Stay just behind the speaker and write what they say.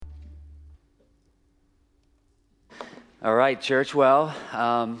All right, church. Well,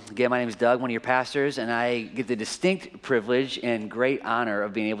 again, my name is Doug, one of your pastors, and I get the distinct privilege and great honor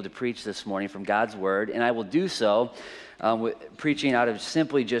of being able to preach this morning from God's Word, and I will do so preaching out of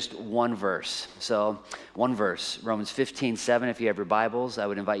simply just one verse. So, one verse, Romans 15:7. If you have your Bibles, I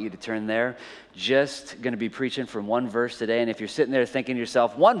would invite you to turn there. Just going to be preaching from one verse today, and if you're sitting there thinking to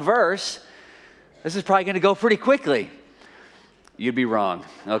yourself, one verse, this is probably going to go pretty quickly. You'd be wrong,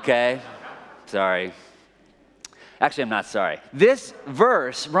 okay? Sorry. Actually, I'm not sorry. This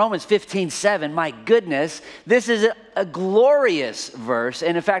verse, Romans 15:7, my goodness, this is a glorious verse.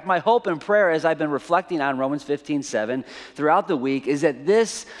 And in fact, my hope and prayer as I've been reflecting on Romans 15:7 throughout the week is that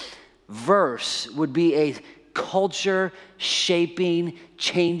this verse would be a culture-shaping,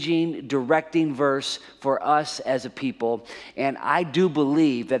 changing, directing verse for us as a people. And I do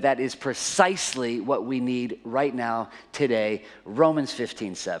believe that that is precisely what we need right now, today, Romans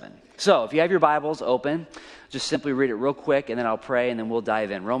 15:7. So if you have your Bibles open, just simply read it real quick, and then I'll pray, and then we'll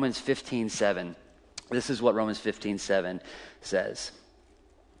dive in. Romans 15:7. This is what Romans 15:7 says.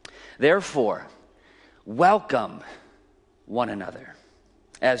 Therefore, welcome one another,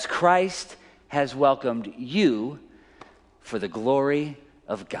 as Christ has welcomed you for the glory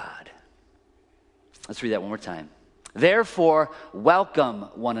of God. Let's read that one more time. Therefore, welcome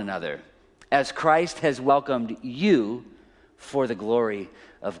one another, as Christ has welcomed you for the glory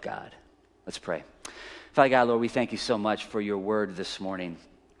of God. Let's pray. Father God, Lord, we thank you so much for your word this morning.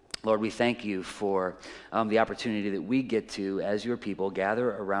 Lord, we thank you for the opportunity that we get to, as your people,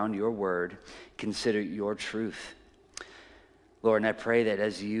 gather around your word, consider your truth. Lord, and I pray that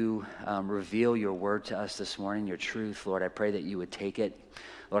as you reveal your word to us this morning, your truth, Lord, I pray that you would take it.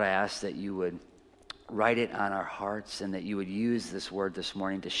 Lord, I ask that you would write it on our hearts and that you would use this word this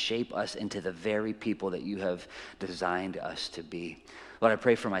morning to shape us into the very people that you have designed us to be. Lord, I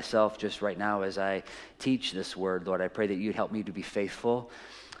pray for myself just right now as I teach this word. Lord, I pray that you'd help me to be faithful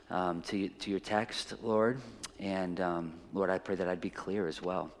to your text, Lord. And Lord, I pray that I'd be clear as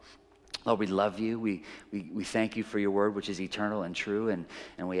well. Lord, we love you. We thank you for your word, which is eternal and true.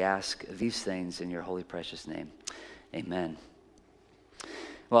 And we ask these things in your holy, precious name. Amen.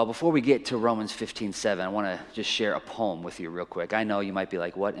 Well, before we get to Romans 15:7, I want to just share a poem with you real quick. I know you might be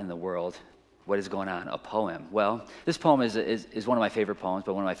like, what in the world? What is going on? A poem. Well, this poem is one of my favorite poems,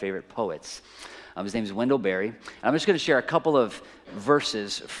 but one of my favorite poets. His name is Wendell Berry. And I'm just going to share a couple of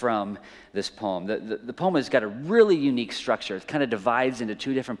verses from this poem. The poem has got a really unique structure. It kind of divides into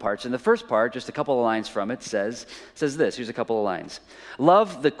two different parts. And the first part, just a couple of lines from it, says this. Here's a couple of lines.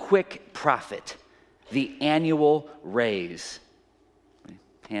 Love the quick profit, the annual raise.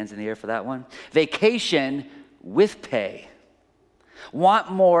 Hands in the air for that one. Vacation with pay.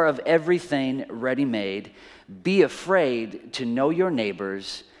 Want more of everything ready-made. Be afraid to know your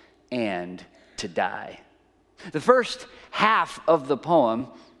neighbors and to die. The first half of the poem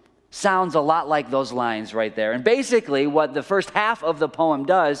sounds a lot like those lines right there. And basically what the first half of the poem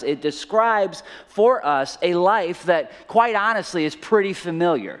does, it describes for us a life that quite honestly is pretty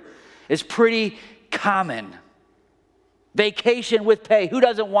familiar. It's pretty common. Vacation with pay. Who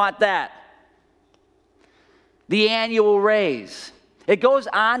doesn't want that? The annual raise. It goes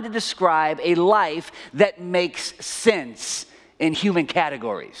on to describe a life that makes sense in human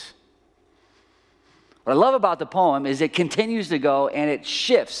categories. What I love about the poem is it continues to go and it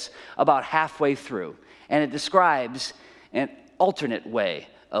shifts about halfway through. And it describes an alternate way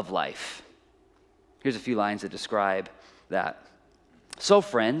of life. Here's a few lines that describe that. So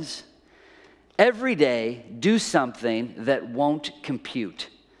friends, every day do something that won't compute.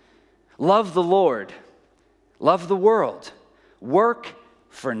 Love the Lord. Love the world. Work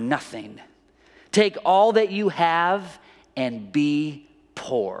for nothing. Take all that you have and be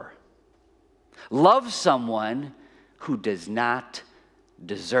poor. Love someone who does not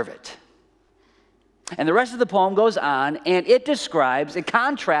deserve it. And the rest of the poem goes on, and it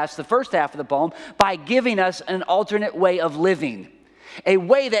contrasts the first half of the poem by giving us an alternate way of living. A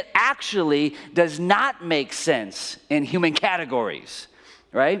way that actually does not make sense in human categories,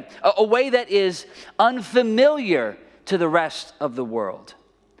 right? A way that is unfamiliar to the rest of the world.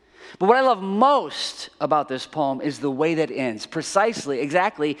 But what I love most about this poem is the way that ends.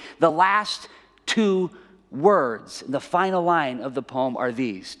 Exactly, the last two words, the final line of the poem are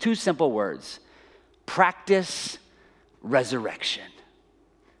these. Two simple words. Practice resurrection.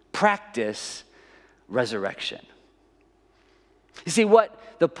 Practice resurrection. You see, what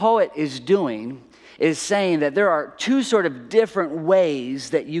the poet is doing is saying that there are two sort of different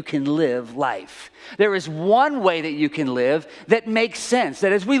ways that you can live life. There is one way that you can live that makes sense,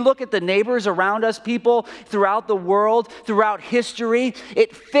 that as we look at the neighbors around us, people throughout the world, throughout history,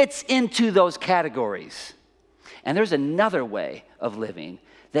 it fits into those categories. And there's another way of living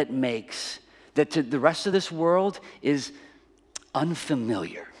that to the rest of this world is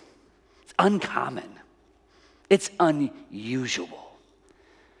unfamiliar. It's uncommon. It's unusual.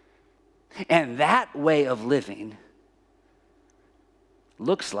 And that way of living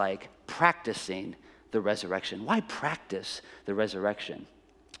looks like practicing the resurrection. Why practice the resurrection?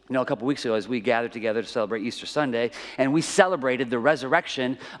 You know, a couple weeks ago, as we gathered together to celebrate Easter Sunday, and we celebrated the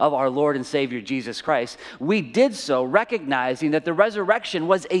resurrection of our Lord and Savior Jesus Christ, we did so recognizing that the resurrection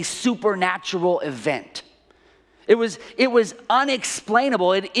was a supernatural event. It was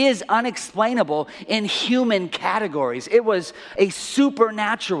unexplainable. It is unexplainable in human categories. It was a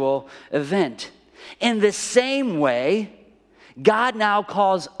supernatural event. In the same way, God now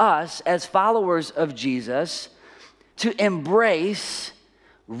calls us as followers of Jesus to embrace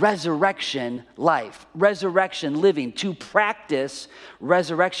resurrection life, resurrection living, to practice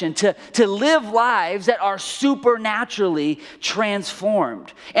resurrection, to live lives that are supernaturally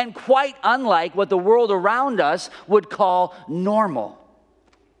transformed and quite unlike what the world around us would call normal.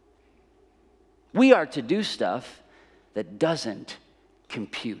 We are to do stuff that doesn't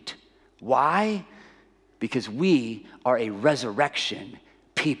compute. Why? Because we are a resurrection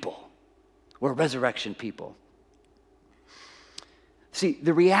people. We're a resurrection people. See,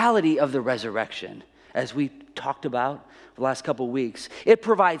 the reality of the resurrection, as we talked about the last couple of weeks, it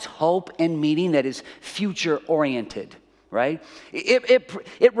provides hope and meaning that is future-oriented, right?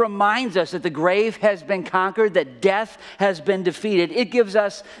 It reminds us that the grave has been conquered, that death has been defeated. It gives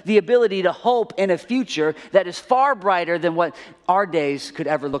us the ability to hope in a future that is far brighter than what our days could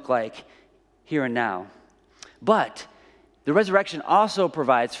ever look like here and now. But the resurrection also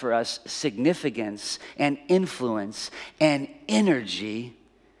provides for us significance and influence and energy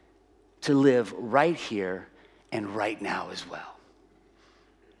to live right here and right now as well.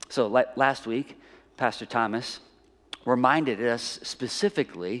 So last week, Pastor Thomas reminded us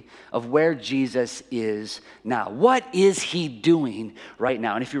specifically of where Jesus is now. What is he doing right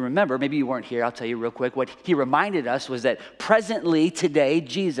now? And if you remember, maybe you weren't here, I'll tell you real quick. What he reminded us was that presently, today,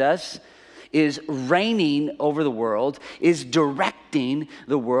 Jesus is reigning over the world, is directing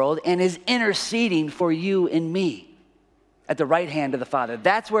the world, and is interceding for you and me at the right hand of the Father.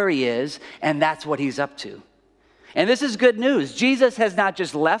 That's where he is, and that's what he's up to. And this is good news. Jesus has not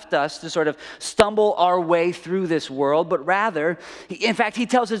just left us to sort of stumble our way through this world, but rather, in fact, he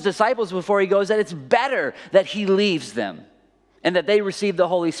tells his disciples before he goes that it's better that he leaves them and that they receive the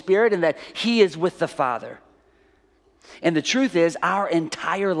Holy Spirit and that he is with the Father. And the truth is, our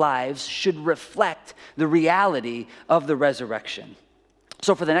entire lives should reflect the reality of the resurrection.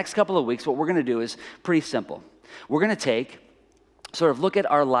 So for the next couple of weeks, what we're going to do is pretty simple. We're going to look at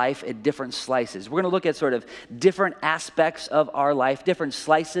our life at different slices. We're going to look at sort of different aspects of our life, different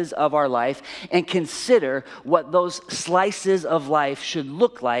slices of our life, and consider what those slices of life should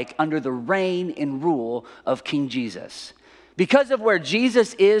look like under the reign and rule of King Jesus. Because of where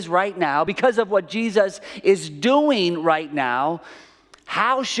Jesus is right now, because of what Jesus is doing right now,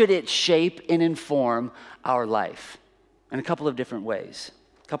 how should it shape and inform our life? In a couple of different ways,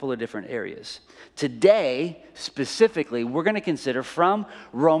 a couple of different areas. Today, specifically, we're going to consider from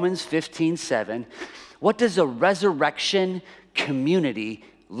Romans 15:7, what does a resurrection community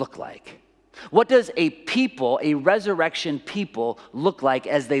look like? What does a resurrection people, look like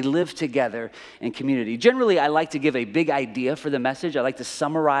as they live together in community? Generally, I like to give a big idea for the message. I like to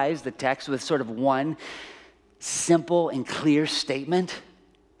summarize the text with sort of one simple and clear statement.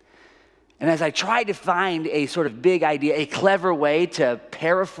 And as I tried to find a sort of big idea, a clever way to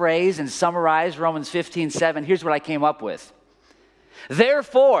paraphrase and summarize Romans 15:7, here's what I came up with.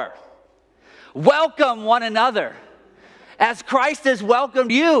 Therefore, welcome one another as Christ has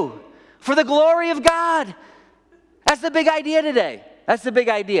welcomed you, for the glory of God. That's the big idea today. That's the big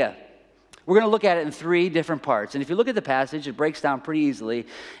idea. We're going to look at it in three different parts. And if you look at the passage, it breaks down pretty easily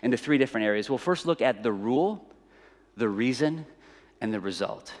into three different areas. We'll first look at the rule, the reason, and the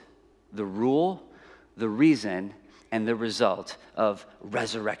result. The rule, the reason, and the result of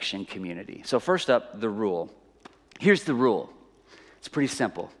resurrection community. So first up, the rule. Here's the rule. It's pretty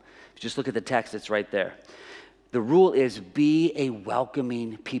simple. If you just look at the text, it's right there. The rule is be a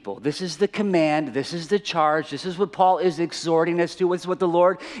welcoming people. This is the command. This is the charge. This is what Paul is exhorting us to. This is what the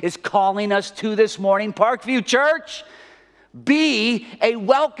Lord is calling us to this morning. Parkview Church, be a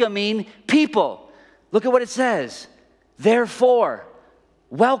welcoming people. Look at what it says. Therefore,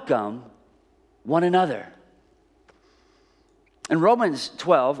 welcome one another. In Romans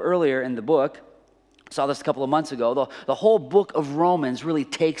 12, earlier in the book, I saw this a couple of months ago, the whole book of Romans really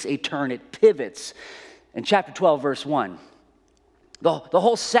takes a turn. It pivots. In chapter 12, verse 1, The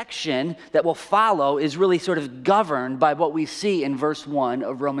whole section that will follow is really sort of governed by what we see in verse 1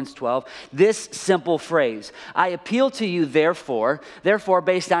 of Romans 12. This simple phrase, I appeal to you, therefore,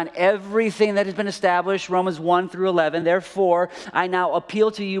 based on everything that has been established, Romans 1 through 11, therefore, I now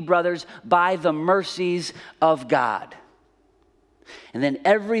appeal to you, brothers, by the mercies of God. And then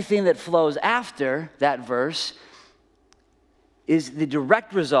everything that flows after that verse is the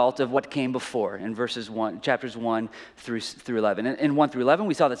direct result of what came before in chapters 1 through 11. In 1 through 11,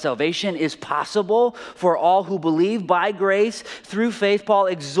 we saw that salvation is possible for all who believe by grace through faith. Paul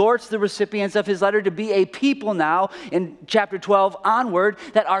exhorts the recipients of his letter to be a people now, in chapter 12 onward,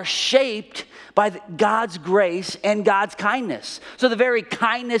 that are shaped by God's grace and God's kindness. So the very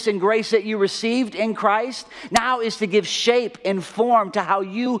kindness and grace that you received in Christ now is to give shape and form to how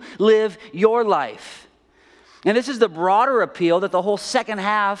you live your life. And this is the broader appeal that the whole second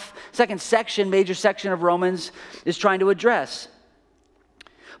section, major section of Romans is trying to address.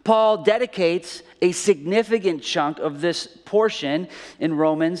 Paul dedicates a significant chunk of this portion in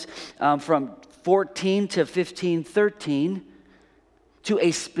Romans from 14 to 15:13 to a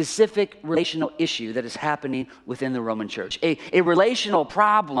specific relational issue that is happening within the Roman church. A relational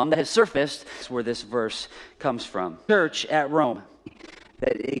problem that has surfaced. That's where this verse comes from. Church at Rome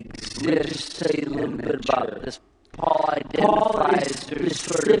that exists. Say a little bit about this. Paul identifies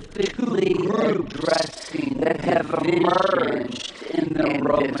specifically addressing that have emerged in the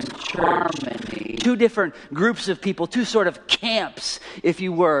Roman church. Two different groups of people, two sort of camps, if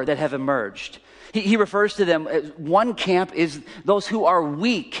you were, that have emerged. He refers to them as one camp is those who are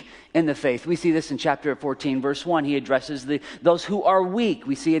weak in the faith. We see this in chapter 14, verse 1. He addresses those who are weak.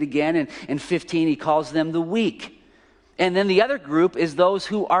 We see it again in 15. He calls them the weak. And then the other group is those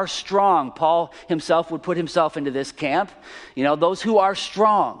who are strong. Paul himself would put himself into this camp. Those who are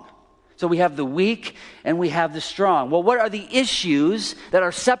strong. So we have the weak and we have the strong. Well, what are the issues that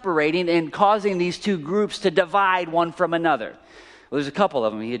are separating and causing these two groups to divide one from another? Well, there's a couple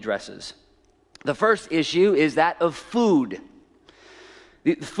of them he addresses. The first issue is that of food.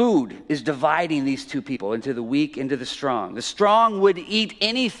 The food is dividing these two people into the weak and to the strong. The strong would eat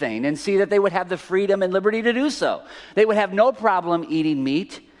anything and see that they would have the freedom and liberty to do so. They would have no problem eating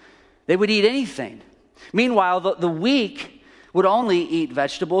meat. They would eat anything. Meanwhile, the weak would only eat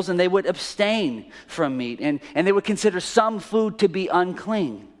vegetables and they would abstain from meat. And they would consider some food to be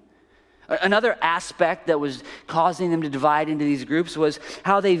unclean. Another aspect that was causing them to divide into these groups was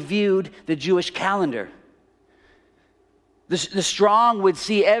how they viewed the Jewish calendar. The strong would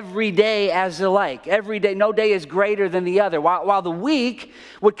see every day as alike. Every day, no day is greater than the other. While the weak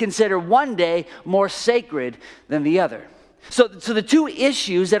would consider one day more sacred than the other. So the two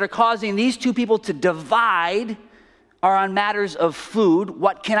issues that are causing these two people to divide are on matters of food.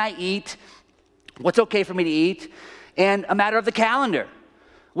 What can I eat? What's okay for me to eat? And a matter of the calendar.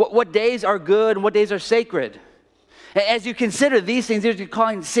 What days are good and what days are sacred? As you consider these things, you're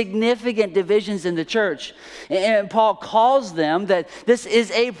calling significant divisions in the church. And Paul calls them that this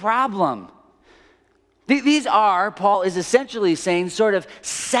is a problem. These are, Paul is essentially saying, sort of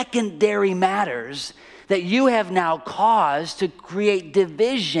secondary matters that you have now caused to create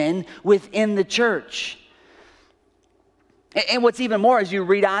division within the church. And what's even more, as you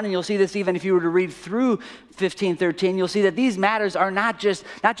read on, and you'll see this even if you were to read through 15:13, you'll see that these matters are not just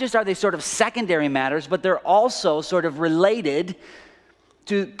are they sort of secondary matters, but they're also sort of related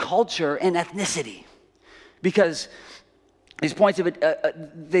to culture and ethnicity. Because these points of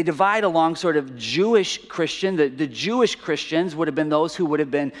it, they divide along sort of Jewish Christian. The Jewish Christians would have been those who would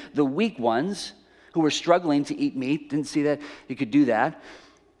have been the weak ones, who were struggling to eat meat. Didn't see that you could do that.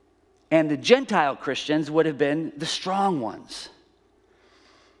 And the Gentile Christians would have been the strong ones.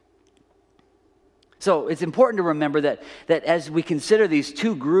 So it's important to remember that as we consider these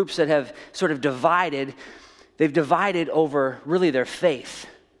two groups that have sort of divided, they've divided over really their faith.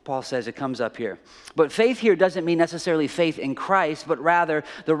 Paul says it comes up here. But faith here doesn't mean necessarily faith in Christ, but rather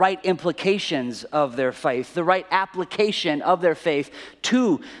the right implications of their faith, the right application of their faith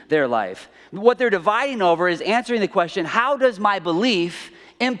to their life. What they're dividing over is answering the question, how does my belief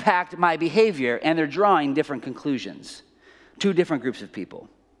impact my behavior? And they're drawing different conclusions. Two different groups of people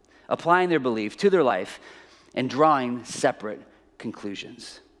applying their belief to their life and drawing separate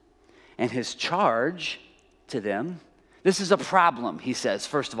conclusions. And his charge to them, this is a problem, he says.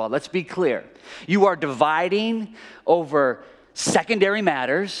 First of all, let's be clear. You are dividing over secondary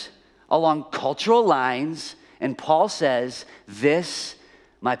matters along cultural lines, and Paul says, this,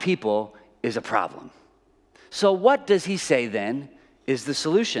 my people, is a problem. So what does he say then is the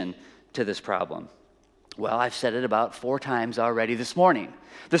solution to this problem? Well, I've said it about 4 times already this morning.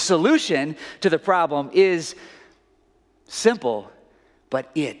 The solution to the problem is simple but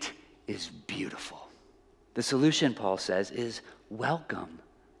it is beautiful. The solution, Paul says, is welcome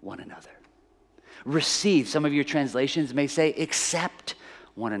one another. Receive. Some of your translations may say accept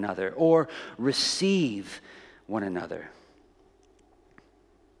one another or receive one another.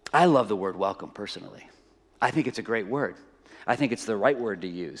 I love the word welcome personally. I think it's a great word. I think it's the right word to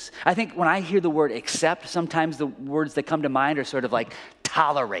use. I think when I hear the word accept, sometimes the words that come to mind are sort of like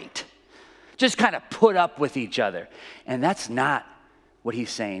tolerate. Just kind of put up with each other. And that's not what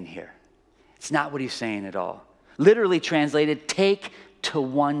he's saying here. It's not what he's saying at all. Literally translated, take to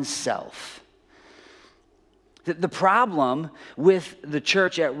oneself. The problem with the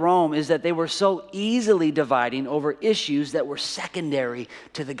church at Rome is that they were so easily dividing over issues that were secondary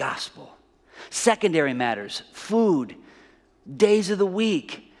to the gospel. Secondary matters, food, days of the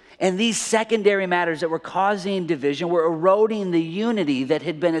week. And these secondary matters that were causing division were eroding the unity that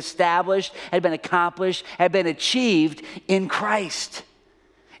had been established, had been accomplished, had been achieved in Christ.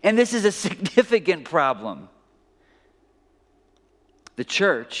 And this is a significant problem. The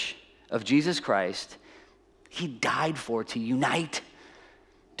church of Jesus Christ, he died for to unite,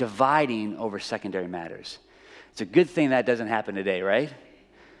 dividing over secondary matters. It's a good thing that doesn't happen today, right?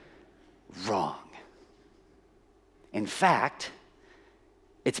 Wrong. In fact,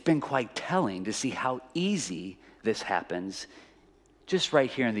 it's been quite telling to see how easy this happens just right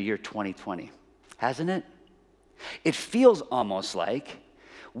here in the year 2020, hasn't it? It feels almost like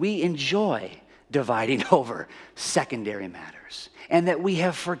we enjoy dividing over secondary matters and that we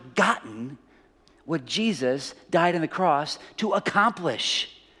have forgotten what Jesus died on the cross to accomplish.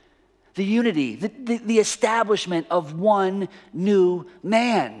 The unity, the establishment of one new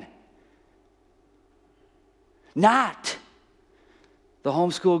man. Not the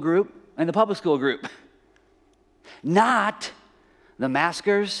homeschool group and the public school group. Not the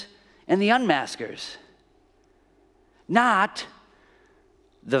maskers and the unmaskers. Not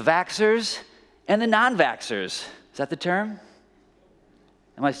the vaxxers and the non-vaxxers. Is that the term?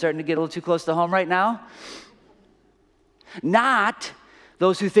 Am I starting to get a little too close to home right now? Not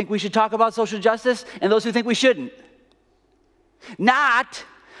those who think we should talk about social justice and those who think we shouldn't. Not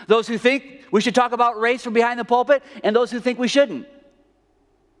those who think we should talk about race from behind the pulpit and those who think we shouldn't.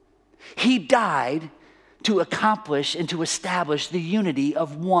 He died to accomplish and to establish the unity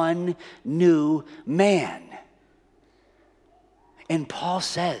of one new man. And Paul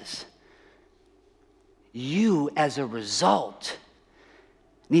says, you as a result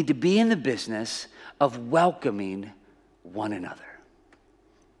need to be in the business of welcoming one another.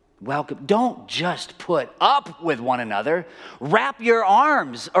 Welcome. Don't just put up with one another. Wrap your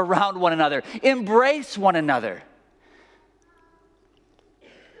arms around one another. Embrace one another.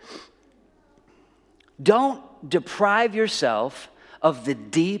 Don't deprive yourself of the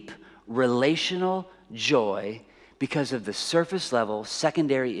deep relational joy because of the surface level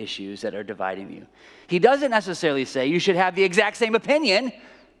secondary issues that are dividing you. He doesn't necessarily say you should have the exact same opinion,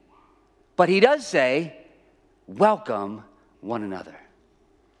 but he does say, welcome one another.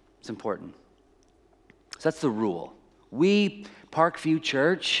 It's important. So that's the rule. We, Parkview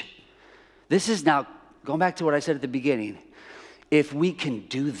Church, this is now, going back to what I said at the beginning, if we can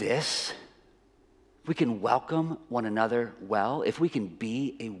do this, if we can welcome one another well, if we can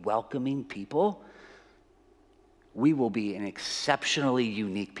be a welcoming people, we will be an exceptionally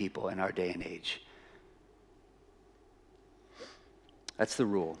unique people in our day and age. That's the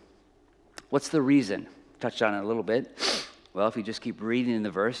rule. What's the reason? Touched on it a little bit. Well, if you just keep reading in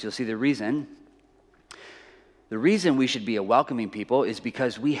the verse, you'll see the reason. The reason we should be a welcoming people is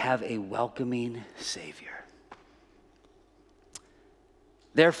because we have a welcoming Savior.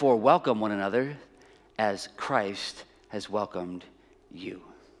 Therefore, welcome one another as Christ has welcomed you.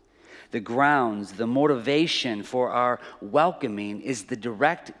 The grounds, the motivation for our welcoming is the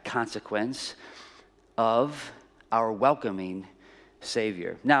direct consequence of our welcoming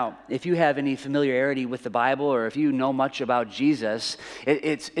Savior. Now, if you have any familiarity with the Bible or if you know much about Jesus,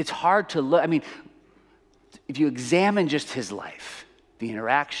 it's hard to look. I mean, if you examine just his life, the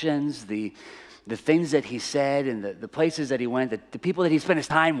interactions, the things that he said and the places that he went, the people that he spent his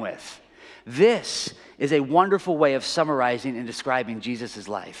time with, this is a wonderful way of summarizing and describing Jesus'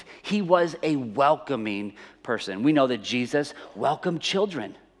 life. He was a welcoming person. We know that Jesus welcomed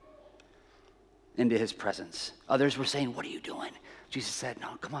children into his presence. Others were saying, what are you doing? Jesus said,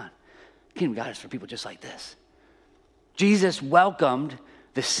 no, come on. Kingdom of God is for people just like this. Jesus welcomed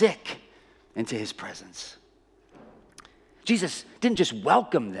the sick into his presence. Jesus didn't just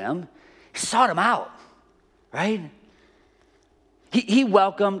welcome them, he sought them out, right? He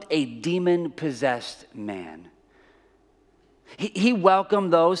welcomed a demon-possessed man. He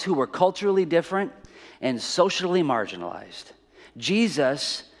welcomed those who were culturally different and socially marginalized.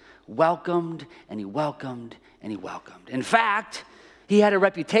 Jesus welcomed and he welcomed and he welcomed. In fact, he had a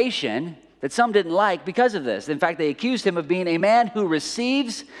reputation that some didn't like because of this. In fact, they accused him of being a man who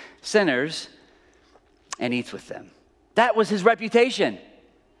receives sinners and eats with them. That was his reputation.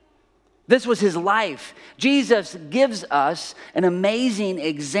 This was his life. Jesus gives us an amazing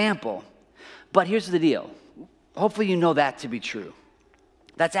example. But here's the deal. Hopefully you know that to be true.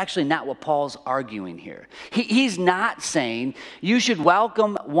 That's actually not what Paul's arguing here. He's not saying you should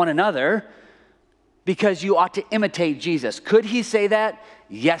welcome one another because you ought to imitate Jesus. Could he say that?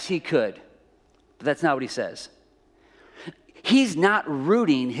 Yes, he could. But that's not what he says. He's not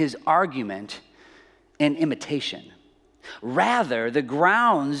rooting his argument in imitation. Rather, the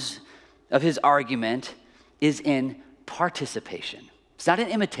grounds of his argument is in participation. It's not in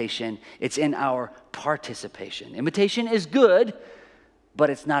imitation, it's in our participation. Imitation is good, but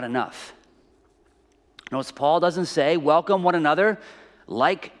it's not enough. Notice Paul doesn't say, welcome one another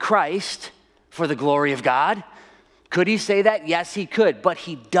like Christ for the glory of God. Could he say that? Yes, he could, but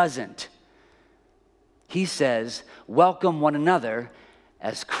he doesn't. He says, welcome one another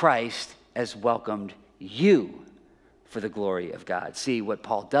as Christ has welcomed you for the glory of God. See, what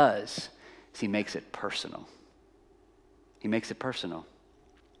Paul does is he makes it personal. He makes it personal.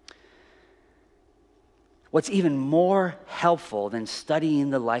 What's even more helpful than studying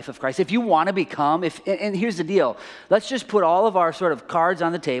the life of Christ, if you want to become, and here's the deal, let's just put all of our sort of cards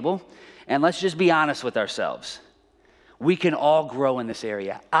on the table and let's just be honest with ourselves. We can all grow in this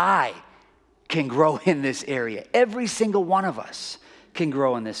area. I can grow in this area. Every single one of us can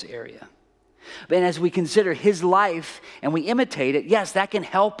grow in this area. And as we consider his life and we imitate it, yes, that can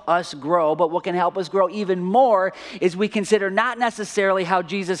help us grow. But what can help us grow even more is we consider not necessarily how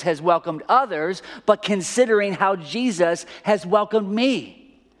Jesus has welcomed others, but considering how Jesus has welcomed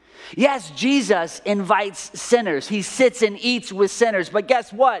me. Yes, Jesus invites sinners. He sits and eats with sinners. But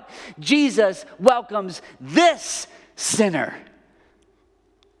guess what? Jesus welcomes this sinner.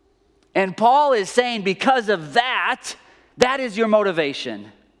 And Paul is saying because of that, that is your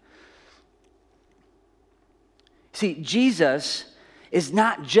motivation. See, Jesus is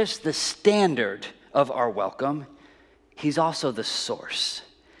not just the standard of our welcome. He's also the source.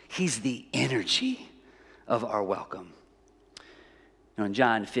 He's the energy of our welcome. Now in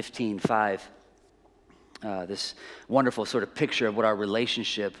John 15:5, this wonderful sort of picture of what our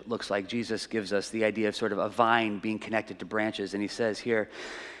relationship looks like, Jesus gives us the idea of sort of a vine being connected to branches. And he says here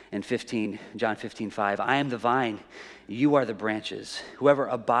in John 15:5, I am the vine, you are the branches. Whoever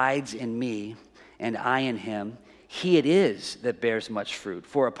abides in me and I in him, he it is that bears much fruit.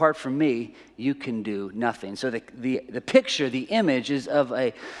 For apart from me, you can do nothing. So the picture, the image is of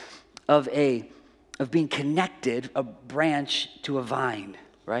being connected, a branch to a vine,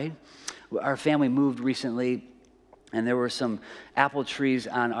 right? Our family moved recently, and there were some apple trees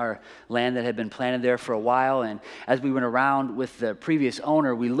on our land that had been planted there for a while. And as we went around with the previous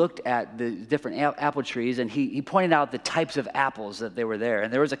owner, we looked at the different apple trees, and he pointed out the types of apples that they were there.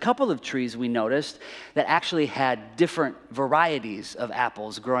 And there was a couple of trees we noticed that actually had different varieties of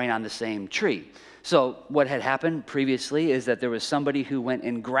apples growing on the same tree. So what had happened previously is that there was somebody who went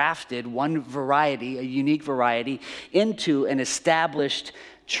and grafted one variety, a unique variety, into an established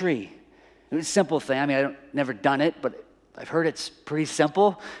tree. It was a simple thing. I mean, I've never done it, but I've heard it's pretty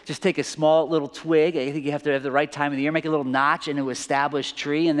simple. Just take a small little twig. I think you have to have the right time of the year. Make a little notch in an established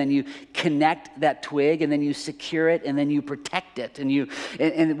tree, and then you connect that twig, and then you secure it, and then you protect it.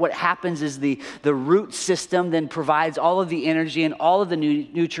 And what happens is the root system then provides all of the energy and all of the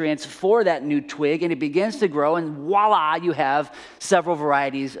nutrients for that new twig, and it begins to grow, and voila, you have several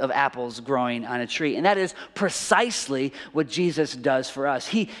varieties of apples growing on a tree. And that is precisely what Jesus does for us.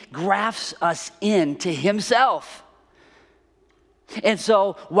 He grafts us into himself. And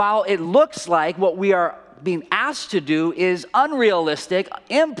so while it looks like what we are being asked to do is unrealistic,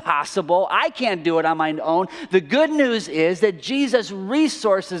 impossible, I can't do it on my own, the good news is that Jesus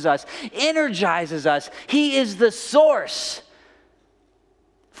resources us, energizes us. He is the source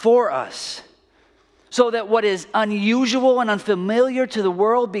for us, so that what is unusual and unfamiliar to the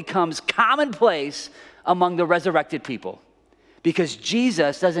world becomes commonplace among the resurrected people. Because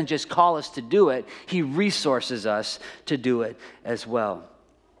Jesus doesn't just call us to do it, he resources us to do it as well.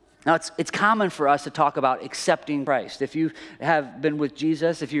 Now, it's common for us to talk about accepting Christ. If you have been with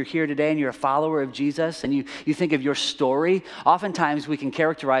Jesus, if you're here today and you're a follower of Jesus, and you think of your story, oftentimes we can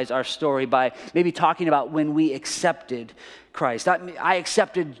characterize our story by maybe talking about when we accepted Christ. I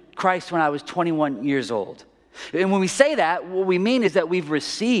accepted Christ when I was 21 years old. And when we say that, what we mean is that we've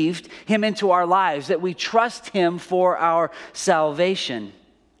received him into our lives, that we trust him for our salvation.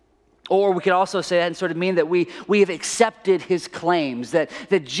 Or we could also say that and sort of mean that we have accepted his claims, that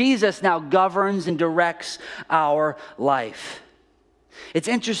Jesus now governs and directs our life. It's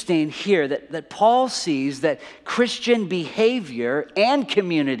interesting here that Paul sees that Christian behavior and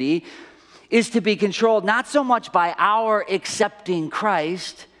community is to be controlled not so much by our accepting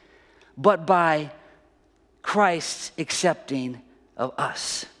Christ, but by Christ's accepting of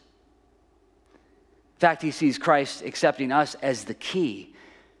us. In fact, he sees Christ accepting us as the key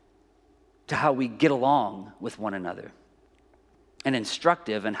to how we get along with one another and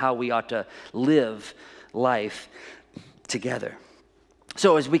instructive in how we ought to live life together.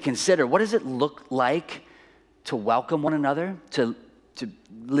 So as we consider, what does it look like to welcome one another, to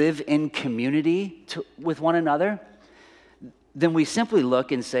live in community with one another? Then we simply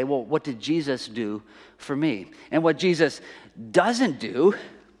look and say, well, what did Jesus do for me? And what Jesus doesn't do,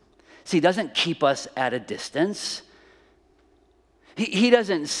 he doesn't keep us at a distance. He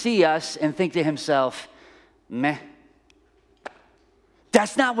doesn't see us and think to himself, meh.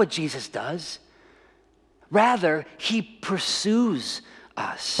 That's not what Jesus does. Rather, he pursues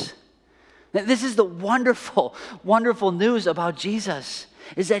us. This is the wonderful, wonderful news about Jesus,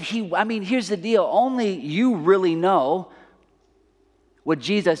 is that here's the deal. Only you really know what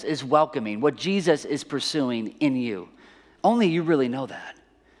Jesus is welcoming, what Jesus is pursuing in you. Only you really know that.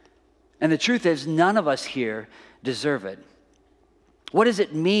 And the truth is, none of us here deserve it. What does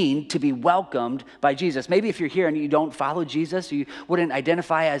it mean to be welcomed by Jesus? Maybe if you're here and you don't follow Jesus, you wouldn't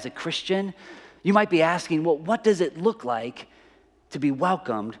identify as a Christian, you might be asking, well, what does it look like to be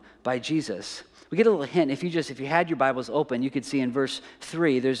welcomed by Jesus? We get a little hint. If you had your Bibles open, you could see in verse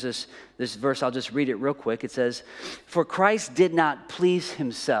 3, there's this verse, I'll just read it real quick. It says, "For Christ did not please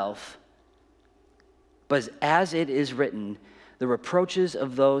himself, but as it is written, the reproaches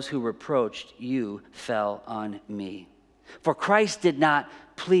of those who reproached you fell on me." For Christ did not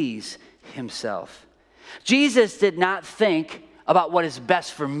please himself. Jesus did not think about what is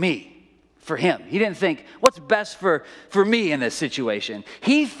best for me, for him. He didn't think, what's best for me in this situation?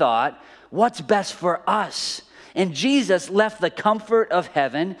 He thought, what's best for us? And Jesus left the comfort of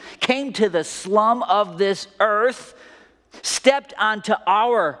heaven, came to the slum of this earth, stepped onto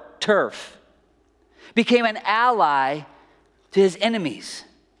our turf, became an ally to his enemies,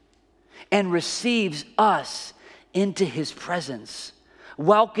 and receives us into his presence,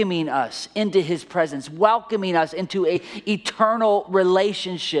 welcoming us into his presence, welcoming us into an eternal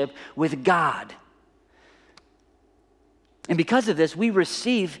relationship with God. And because of this, we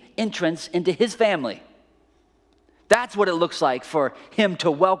receive entrance into his family. That's what it looks like for him to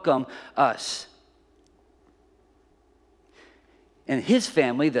welcome us. And his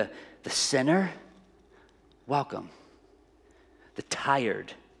family, the sinner, welcome. The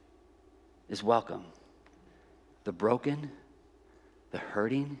tired is welcome. The broken, the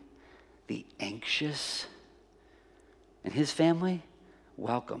hurting, the anxious, and his family,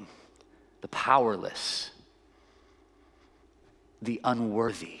 welcome. The powerless, the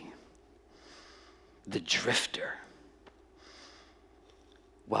unworthy, the drifter,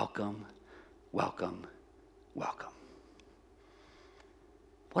 welcome, welcome, welcome.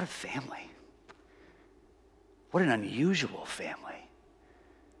 What a family. What an unusual family.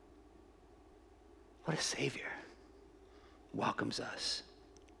 What a Savior. Welcomes us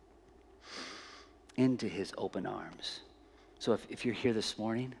into his open arms. So if you're here this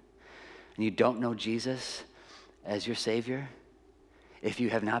morning and you don't know Jesus as your Savior, if you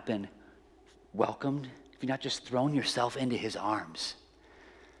have not been welcomed, if you've not just thrown yourself into his arms,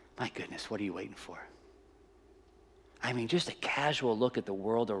 my goodness, what are you waiting for? I mean, just a casual look at the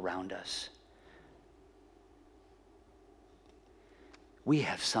world around us. We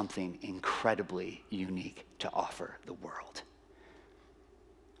have something incredibly unique to offer the world.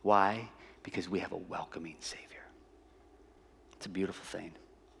 Why? Because we have a welcoming Savior. It's a beautiful thing.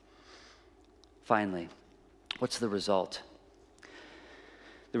 Finally, what's the result?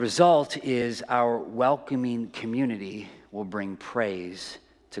 The result is our welcoming community will bring praise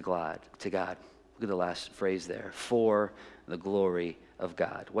to God. Look at the last phrase there. For the glory of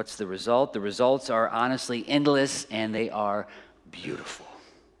God. What's the result? The results are honestly endless, and they are beautiful.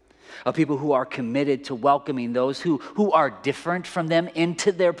 Of people who are committed to welcoming those who are different from them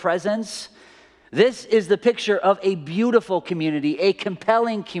into their presence. This is the picture of a beautiful community, a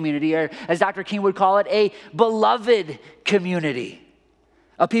compelling community, or as Dr. King would call it, a beloved community.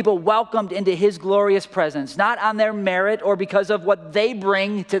 Of people welcomed into his glorious presence, not on their merit or because of what they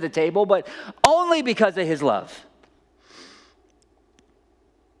bring to the table, but only because of his love.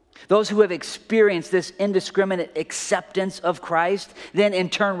 Those who have experienced this indiscriminate acceptance of Christ then in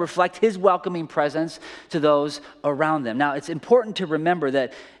turn reflect his welcoming presence to those around them. Now, it's important to remember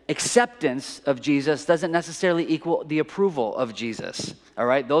that acceptance of Jesus doesn't necessarily equal the approval of Jesus, all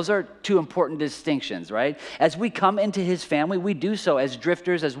right? Those are two important distinctions, right? As we come into his family, we do so as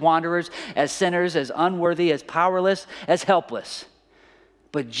drifters, as wanderers, as sinners, as unworthy, as powerless, as helpless.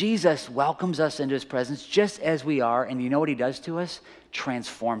 But Jesus welcomes us into his presence just as we are, and you know what he does to us?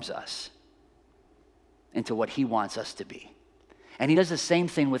 Transforms us into what he wants us to be. And he does the same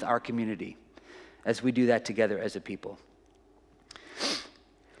thing with our community as we do that together as a people.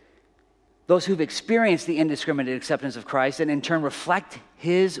 Those who've experienced the indiscriminate acceptance of Christ and in turn reflect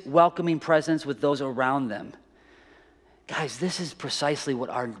his welcoming presence with those around them. Guys, this is precisely what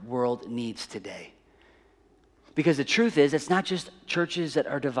our world needs today. Because the truth is, it's not just churches that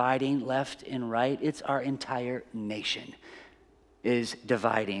are dividing left and right, it's our entire nation is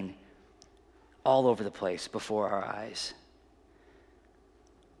dividing all over the place before our eyes.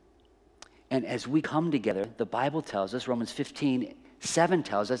 And as we come together, the Bible tells us, Romans 15:7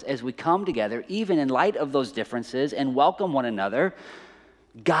 tells us, as we come together, even in light of those differences and welcome one another,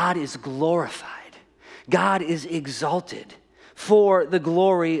 God is glorified. God is exalted for the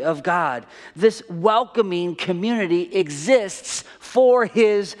glory of God. This welcoming community exists for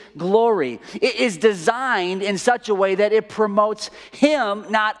his glory. It is designed in such a way that it promotes him,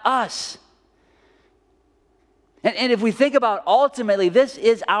 not us. And if we think about ultimately, this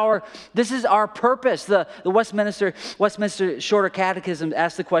is our purpose. The Westminster Shorter Catechism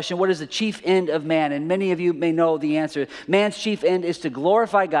asks the question, what is the chief end of man? And many of you may know the answer. Man's chief end is to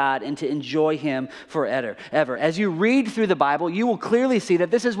glorify God and to enjoy him forever. As you read through the Bible, you will clearly see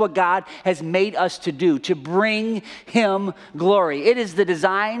that this is what God has made us to do, to bring him glory. It is the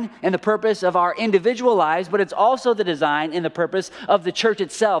design and the purpose of our individual lives, but it's also the design and the purpose of the church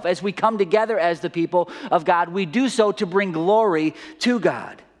itself. As we come together as the people of God, we do so to bring glory to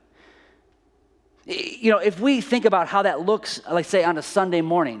God. You know, if we think about how that looks, like say on a Sunday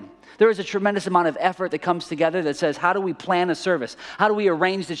morning, there is a tremendous amount of effort that comes together that says, how do we plan a service? How do we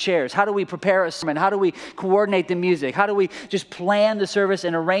arrange the chairs? How do we prepare a sermon? How do we coordinate the music? How do we just plan the service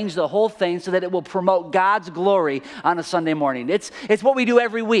and arrange the whole thing so that it will promote God's glory on a Sunday morning? It's what we do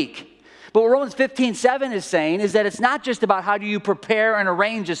every week. But what Romans 15:7 is saying is that it's not just about how do you prepare and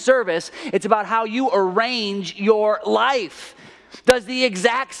arrange a service, it's about how you arrange your life. Does the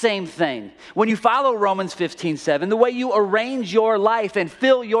exact same thing. When you follow Romans 15:7, the way you arrange your life and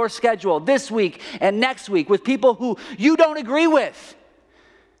fill your schedule this week and next week with people who you don't agree with,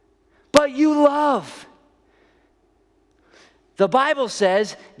 but you love. The Bible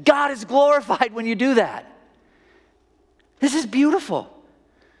says God is glorified when you do that. This is beautiful.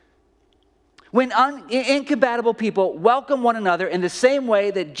 When incompatible people welcome one another in the same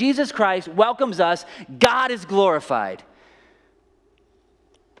way that Jesus Christ welcomes us, God is glorified.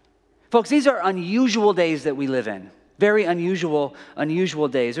 Folks, these are unusual days that we live in. Very unusual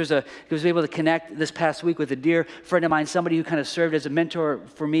days. I was able to connect this past week with a dear friend of mine, somebody who kind of served as a mentor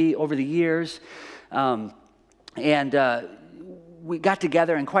for me over the years. We got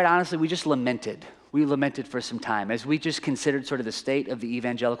together and quite honestly, we just lamented. We lamented for some time as we just considered sort of the state of the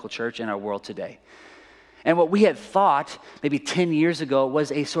evangelical church in our world today. And what we had thought maybe 10 years ago was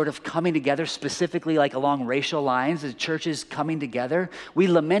a sort of coming together, specifically like along racial lines, the churches coming together. We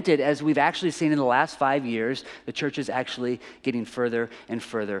lamented as we've actually seen in the last 5 years, the church is actually getting further and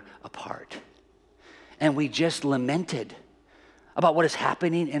further apart. And we just lamented about what is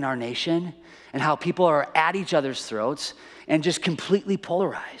happening in our nation and how people are at each other's throats and just completely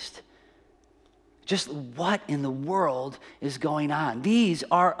polarized. Just what in the world is going on? These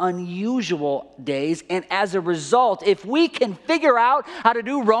are unusual days, and as a result, if we can figure out how to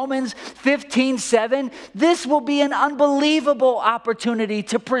do Romans 15:7, this will be an unbelievable opportunity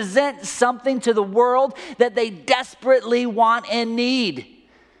to present something to the world that they desperately want and need.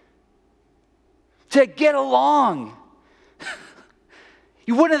 To get along.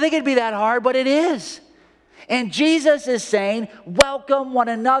 You wouldn't think it'd be that hard, but it is. And Jesus is saying, welcome one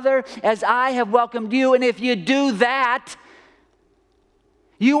another as I have welcomed you. And if you do that,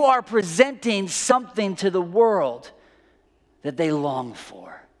 you are presenting something to the world that they long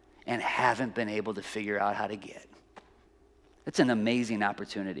for and haven't been able to figure out how to get. It's an amazing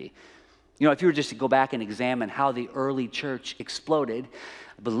opportunity. You know, if you were just to go back and examine how the early church exploded,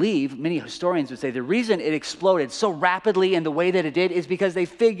 I believe many historians would say the reason it exploded so rapidly in the way that it did is because they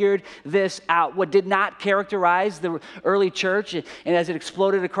figured this out. What did not characterize the early church, and as it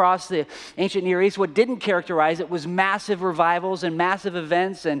exploded across the ancient Near East, what didn't characterize it was massive revivals and massive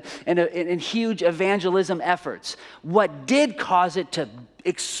events and huge evangelism efforts. What did cause it to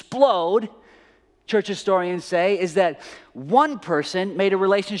explode, church historians say, is that one person made a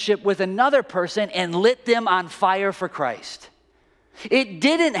relationship with another person and lit them on fire for Christ. It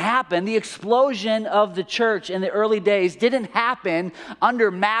didn't happen, the explosion of the church in the early days didn't happen under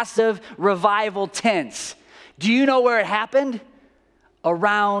massive revival tents. Do you know where it happened?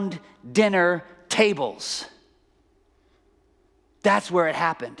 Around dinner tables. That's where it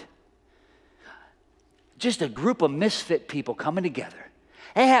happened. Just a group of misfit people coming together.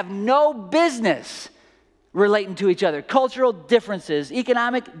 They have no business relating to each other. Cultural differences,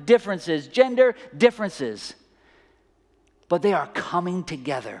 economic differences, gender differences. But they are coming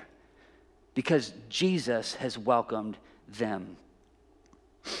together because Jesus has welcomed them.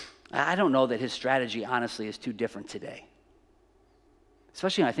 I don't know that his strategy, honestly, is too different today.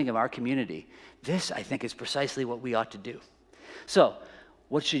 Especially when I think of our community. This, I think, is precisely what we ought to do. So,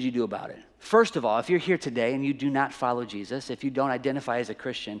 what should you do about it? First of all, if you're here today and you do not follow Jesus, if you don't identify as a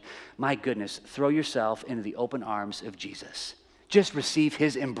Christian, my goodness, throw yourself into the open arms of Jesus. Just receive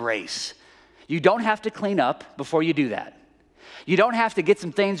his embrace. You don't have to clean up before you do that. You don't have to get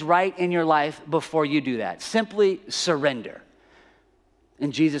some things right in your life before you do that. Simply surrender,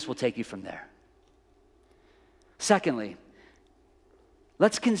 and Jesus will take you from there. Secondly,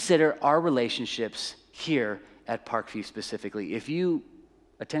 let's consider our relationships here at Parkview specifically. If you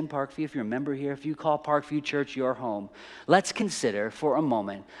attend Parkview, if you're a member here, if you call Parkview Church your home, let's consider for a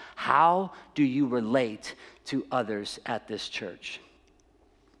moment, how do you relate to others at this church?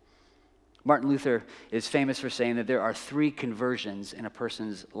 Martin Luther is famous for saying that there are 3 conversions in a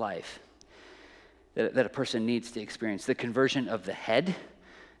person's life that a person needs to experience. The conversion of the head,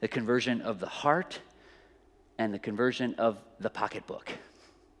 the conversion of the heart, and the conversion of the pocketbook.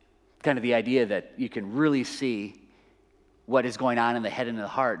 Kind of the idea that you can really see what is going on in the head and the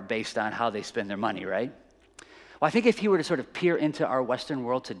heart based on how they spend their money, right? Well, I think if he were to sort of peer into our Western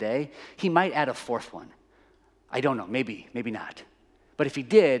world today, he might add a 4th one. I don't know, maybe not. But if he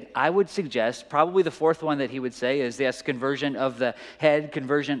did, I would suggest probably the 4th one that he would say is, yes, conversion of the head,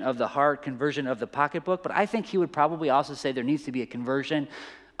 conversion of the heart, conversion of the pocketbook. But I think he would probably also say there needs to be a conversion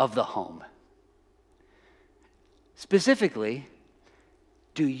of the home. Specifically,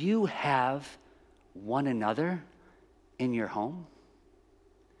 do you have one another in your home?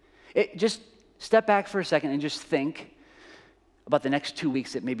 Just step back for a second and just think about the next 2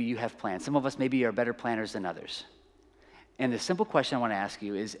 weeks that maybe you have planned. Some of us maybe are better planners than others. And the simple question I want to ask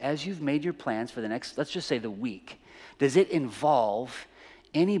you is, as you've made your plans for the next, let's just say the week, does it involve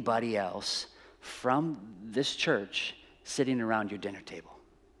anybody else from this church sitting around your dinner table?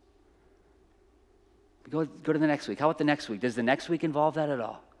 Go to the next week. How about the next week? Does the next week involve that at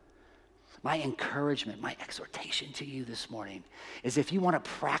all? My encouragement, my exhortation to you this morning is, if you want to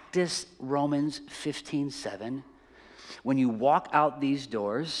practice Romans 15:7, when you walk out these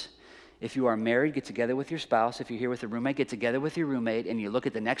doors, if you are married, get together with your spouse. If you're here with a roommate, get together with your roommate, and you look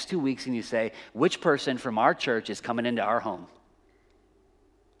at the next 2 weeks and you say, which person from our church is coming into our home?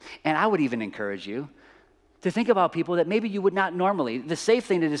 And I would even encourage you to think about people that maybe you would not normally. The safe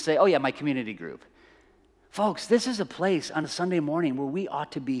thing to just say, oh yeah, my community group. Folks, this is a place on a Sunday morning where we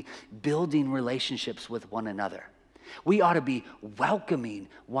ought to be building relationships with one another. We ought to be welcoming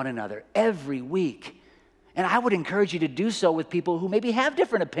one another every week. And I would encourage you to do so with people who maybe have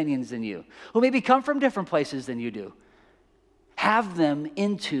different opinions than you, who maybe come from different places than you do. Have them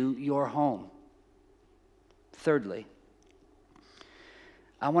into your home. Thirdly,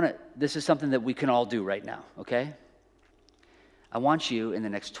 this is something that we can all do right now, okay? I want you in the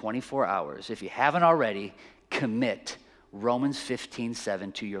next 24 hours, if you haven't already, commit Romans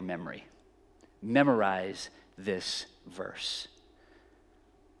 15:7 to your memory. Memorize this verse.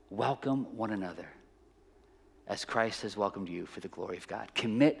 Welcome one another as Christ has welcomed you for the glory of God.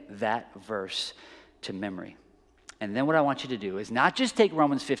 Commit that verse to memory. And then what I want you to do is not just take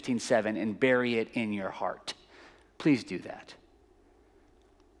Romans 15:7 and bury it in your heart. Please do that.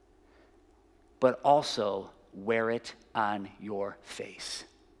 But also wear it on your face.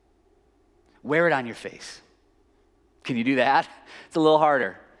 Wear it on your face. Can you do that? It's a little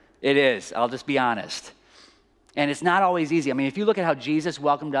harder. It is. I'll just be honest. And it's not always easy. I mean, if you look at how Jesus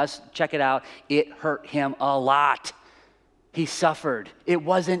welcomed us, check it out. It hurt him a lot. He suffered. It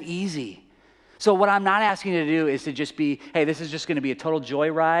wasn't easy. So what I'm not asking you to do is to just be, hey, this is just going to be a total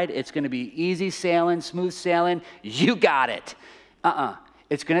joyride. It's going to be easy sailing, smooth sailing. You got it.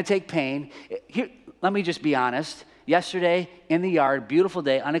 It's going to take pain. Here, let me just be honest. Yesterday in the yard, beautiful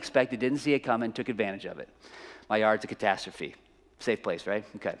day, unexpected, didn't see it coming, took advantage of it. My yard's a catastrophe. Safe place, right?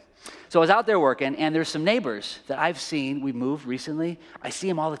 Okay. So I was out there working, and there's some neighbors that I've seen. We moved recently. I see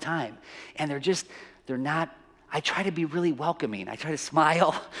them all the time. And they're not, I try to be really welcoming. I try to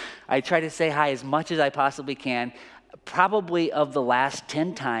smile. I try to say hi as much as I possibly can. Probably of the last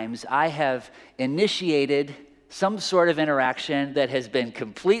 10 times, I have initiated some sort of interaction that has been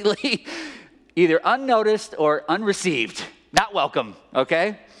completely either unnoticed or unreceived. Not welcome,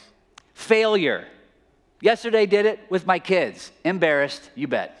 okay? Failure. Yesterday did it with my kids. Embarrassed, you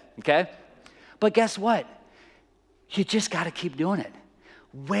bet, okay? But guess what? You just got to keep doing it.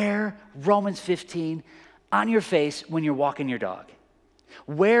 Wear Romans 15 on your face when you're walking your dog.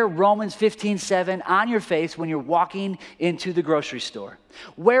 Wear Romans 15:7 on your face when you're walking into the grocery store.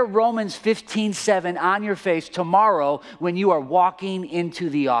 Wear Romans 15:7 on your face tomorrow when you are walking into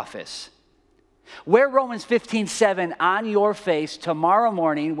the office. Wear Romans 15:7 on your face tomorrow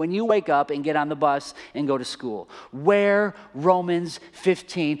morning when you wake up and get on the bus and go to school. Wear Romans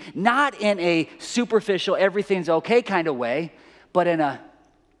 15, not in a superficial, everything's okay kind of way, but in a,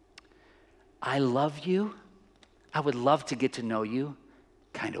 I love you, I would love to get to know you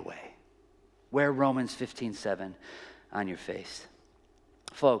kind of way. Wear Romans 15:7 on your face.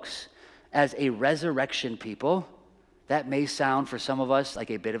 Folks, as a resurrection people, that may sound for some of us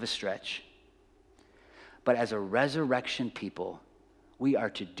like a bit of a stretch. But as a resurrection people, we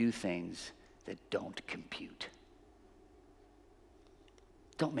are to do things that don't compute.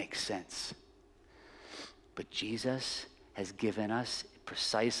 Don't make sense. But Jesus has given us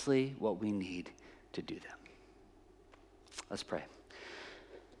precisely what we need to do them. Let's pray.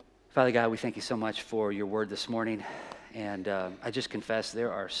 Father God, we thank you so much for your word this morning. And I just confess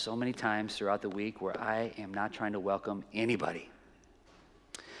there are so many times throughout the week where I am not trying to welcome anybody.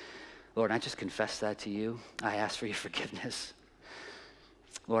 Lord, I just confess that to you. I ask for your forgiveness.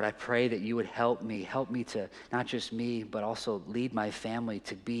 Lord, I pray that you would help me to, not just me, but also lead my family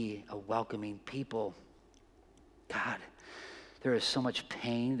to be a welcoming people. God, there is so much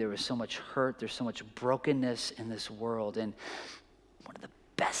pain, there is so much hurt, there's so much brokenness in this world. And one of the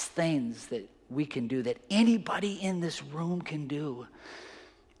best things that we can do, that anybody in this room can do,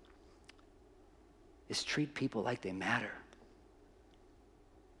 is treat people like they matter.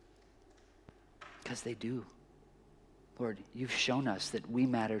 Because they do. Lord, you've shown us that we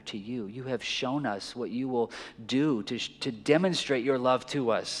matter to you. You have shown us what you will do to demonstrate your love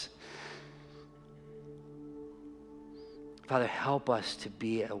to us. Father, help us to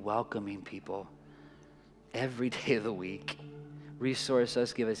be a welcoming people every day of the week. Resource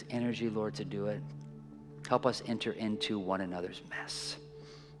us, give us energy, Lord, to do it. Help us enter into one another's mess.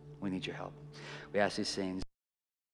 We need your help. We ask these things